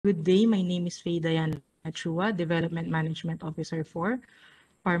Good day, my name is Faye Diana Chua, Development Management Officer for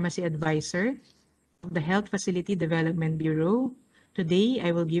Pharmacy Advisor of the Health Facility Development Bureau. Today, I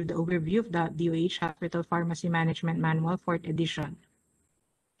will give the overview of the DOH Hospital Pharmacy Management Manual 4th edition.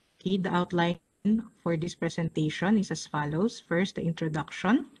 Okay, the outline for this presentation is as follows. First, the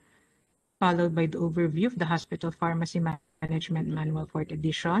introduction, followed by the overview of the Hospital Pharmacy Management Manual 4th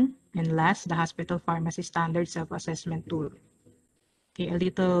edition, and last, the Hospital Pharmacy Standard Self-Assessment Tool. Okay, a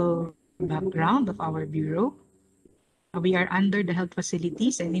little background of our bureau. We are under the Health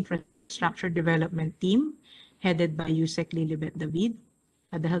Facilities and Infrastructure Development Team, headed by Yusek Lilibet David.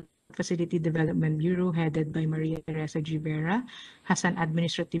 The Health Facility Development Bureau, headed by Maria Teresa Givera, has an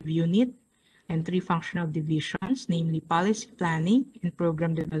administrative unit and 3 functional divisions, namely Policy Planning and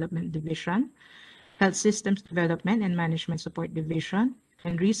Program Development Division, Health Systems Development and Management Support Division,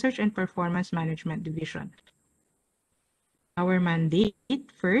 and Research and Performance Management Division. Our mandate: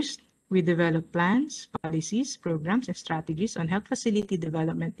 first, we develop plans, policies, programs, and strategies on health facility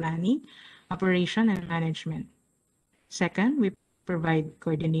development planning, operation, and management. Second, we provide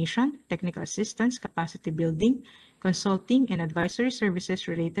coordination, technical assistance, capacity building, consulting, and advisory services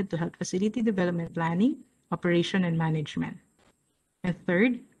related to health facility development planning, operation, and management. And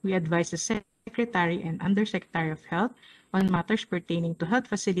third, we advise the Secretary and Undersecretary of Health on matters pertaining to health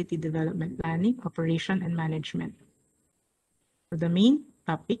facility development planning, operation, and management. The main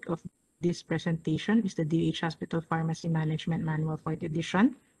topic of this presentation is the DOH Hospital Pharmacy Management Manual 4th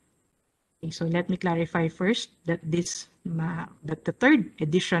edition. Okay, so let me clarify first that the 3rd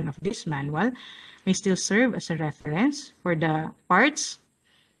edition of this manual may still serve as a reference for the parts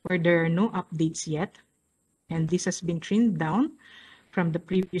where there are no updates yet, and this has been trimmed down from the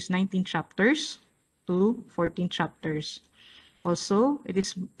previous 19 chapters to 14 chapters. Also,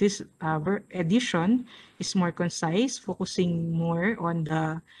 this edition is more concise, focusing more on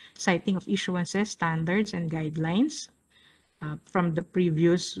the citing of issuances, standards, and guidelines from the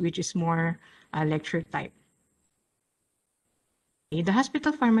previous, which is more lecture type. Okay, the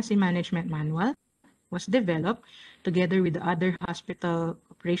Hospital Pharmacy Management Manual was developed together with the other hospital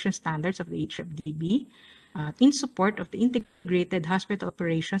operation standards of the HFDB in support of the Integrated Hospital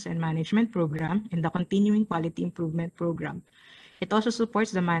Operations and Management Program and the Continuing Quality Improvement Program. It also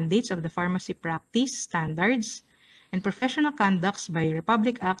supports the mandates of the Pharmacy Practice Standards and Professional Conducts by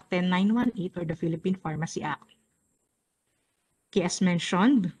Republic Act 10918 or the Philippine Pharmacy Act. Okay, as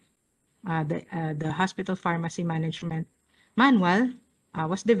mentioned, the Hospital Pharmacy Management Manual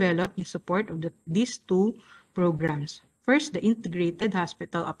was developed in support of these 2 programs. First, the Integrated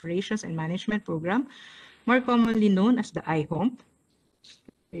Hospital Operations and Management Program, more commonly known as the IHOMP,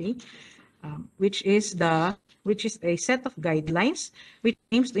 okay, which is a set of guidelines which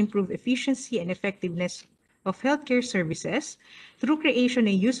aims to improve efficiency and effectiveness of healthcare services through creation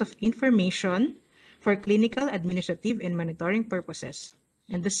and use of information for clinical, administrative, and monitoring purposes.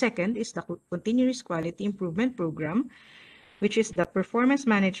 And the second is the Continuous Quality Improvement Program, which is the performance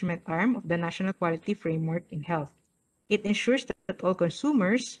management arm of the National Quality Framework in Health. It ensures that all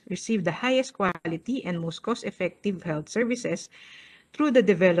consumers receive the highest quality and most cost-effective health services through the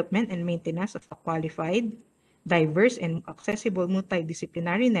development and maintenance of a qualified, diverse, and accessible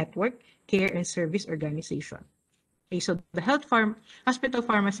multidisciplinary network, care, and service organization. Okay, so the Hospital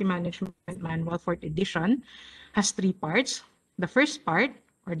Pharmacy Management Manual 4th edition has 3 parts. The first part,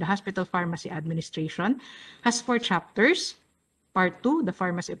 or the Hospital Pharmacy Administration, has 4 chapters. Part 2, the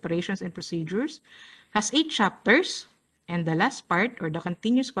Pharmacy Operations and Procedures, has 8 chapters. And the last part, or the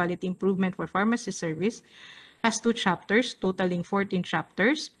Continuous Quality Improvement for Pharmacy Service, has 2 chapters, totaling 14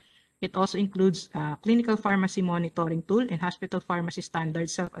 chapters. It also includes Clinical Pharmacy Monitoring Tool and Hospital Pharmacy Standard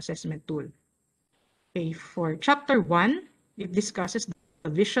Self-Assessment Tool. Okay, for Chapter 1, it discusses the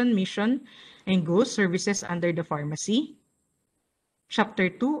vision, mission, and goals services under the pharmacy. Chapter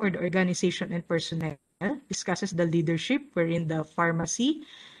 2, or the Organization and Personnel, discusses the leadership, wherein the pharmacy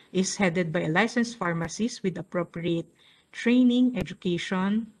is headed by a licensed pharmacist with appropriate training,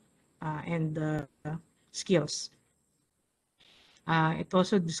 education, and skills. It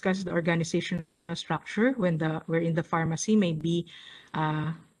also discusses the organizational structure wherein the pharmacy may be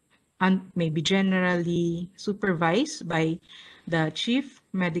generally supervised by the chief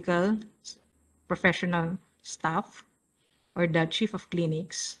medical professional staff or the chief of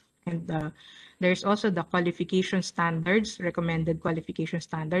clinics. And there's also the qualification standards, recommended qualification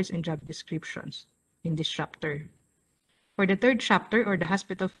standards, and job descriptions in this chapter. For the 3rd chapter, or the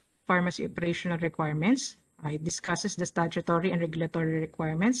Hospital Pharmacy Operational Requirements, it discusses the statutory and regulatory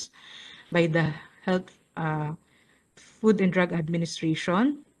requirements by the Health, Food and Drug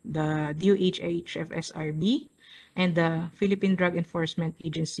Administration, the DOH HFSRB, and the Philippine Drug Enforcement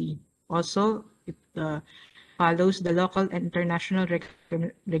Agency. Also, it follows the local and international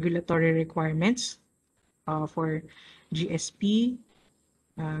regulatory requirements for GSP,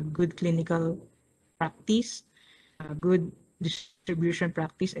 good clinical practice, good distribution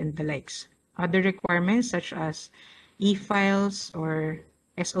practice, and the likes. Other requirements such as e-files or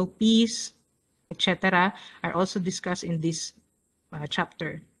SOPs, etc., are also discussed in this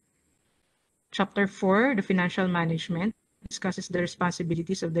chapter. Chapter 4, the financial management, discusses the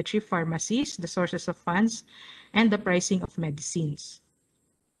responsibilities of the chief pharmacist, the sources of funds, and the pricing of medicines.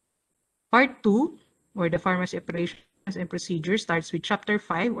 Part 2, or the pharmacy operations and procedures, starts with Chapter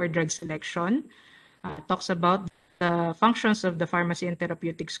 5, or drug selection. Talks about the functions of the Pharmacy and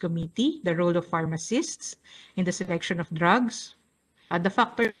Therapeutics Committee, the role of pharmacists in the selection of drugs, the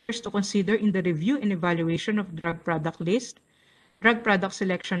factors to consider in the review and evaluation of drug product list, drug product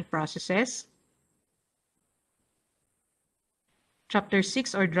selection processes. Chapter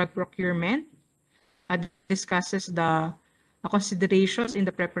 6, or drug procurement, discusses the considerations in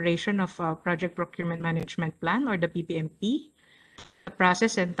the preparation of Project Procurement Management Plan, or the PPMP, the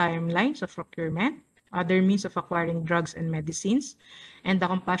process and timelines of procurement, other means of acquiring drugs and medicines, and the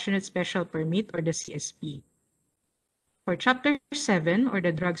Compassionate Special Permit, or the CSP. For Chapter 7, or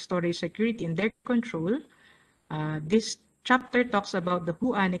the drug storage security and their control, this chapter talks about the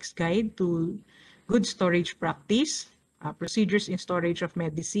WHO Annex Guide to Good Storage Practice, procedures in storage of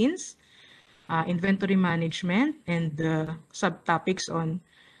medicines, inventory management, and the subtopics on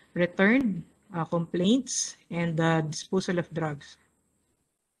return, complaints, and the disposal of drugs.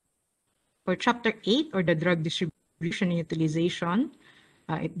 For Chapter 8, or the drug distribution and utilization,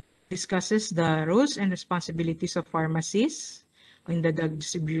 it discusses the roles and responsibilities of pharmacists in the drug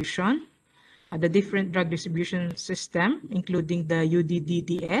distribution, the different drug distribution system, including the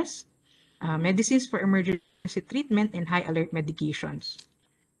UDDDS, medicines for emergency treatment, and high alert medications.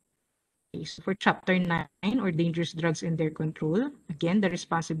 Okay, so for Chapter 9, or dangerous drugs and their control, again, the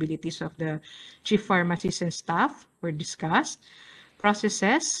responsibilities of the chief pharmacist and staff were discussed,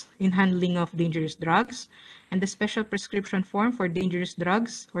 processes in handling of dangerous drugs, and the special prescription form for dangerous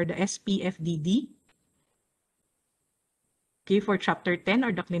drugs, or the SPFDD. Okay, for Chapter 10,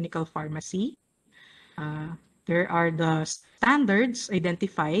 or the clinical pharmacy, there are the standards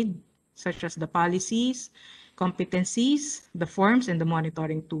identified, such as the policies, competencies, the forms, and the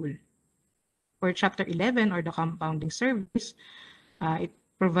monitoring tool. For Chapter 11, or the compounding service, it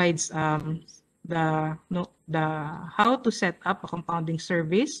provides the how to set up a compounding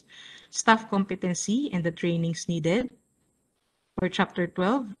service, staff competency, and the trainings needed. For Chapter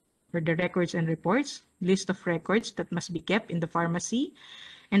 12, or the records and reports, list of records that must be kept in the pharmacy,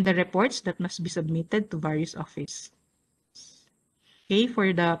 and the reports that must be submitted to various offices. Okay,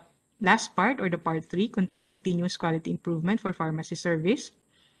 for the last part, or the Part 3, continuous quality improvement for pharmacy service.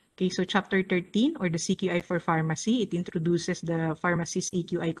 Okay, so Chapter 13, or the CQI for pharmacy, it introduces the pharmacist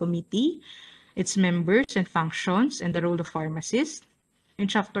AQI committee, its members and functions, and the role of pharmacists. In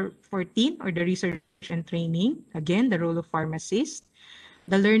Chapter 14, or the research and training, again, the role of pharmacists,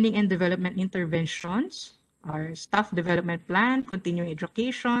 the learning and development interventions, our staff development plan, continuing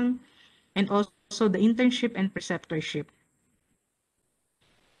education, and also the internship and preceptorship.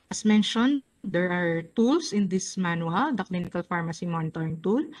 As mentioned, there are tools in this manual, the clinical pharmacy monitoring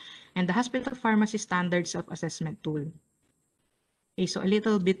tool, and the hospital pharmacy standard self-assessment tool. Okay, so a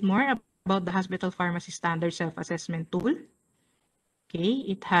little bit more about the hospital pharmacy standard self-assessment tool.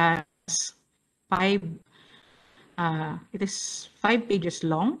 Okay, it has it is 5 pages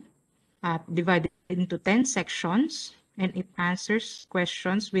long, divided into 10 sections, and it answers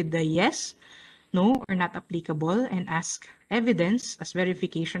questions with the yes, no, or not applicable, and ask evidence as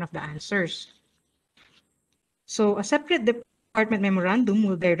verification of the answers. So a separate department memorandum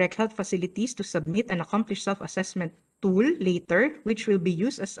will direct health facilities to submit an accomplished self-assessment tool later, which will be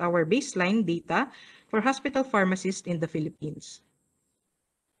used as our baseline data for hospital pharmacists in the Philippines.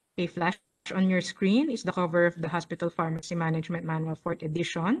 A flash on your screen is the cover of the Hospital Pharmacy Management Manual 4th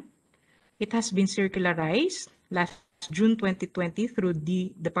edition. It has been circularized last June 2020 through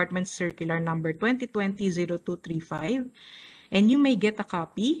the Department Circular number 2020-0235, and you may get a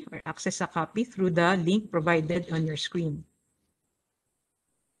copy or access a copy through the link provided on your screen.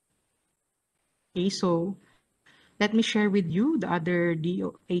 Okay, so let me share with you the other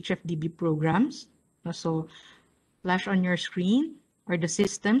HFDB programs. So flash on your screen are the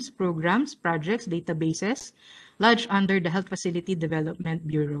systems, programs, projects, databases lodged under the Health Facility Development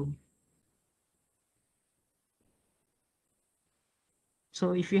Bureau.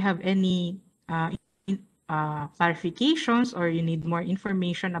 So if you have any clarifications or you need more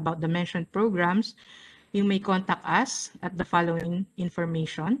information about the mentioned programs, you may contact us at the following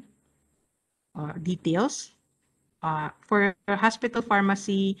information or details. For hospital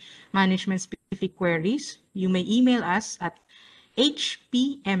pharmacy management specific queries, you may email us at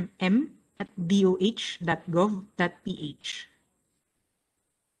hpmm@doh.gov.ph.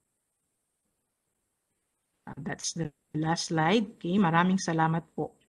 That's the last slide. Okay, maraming salamat po.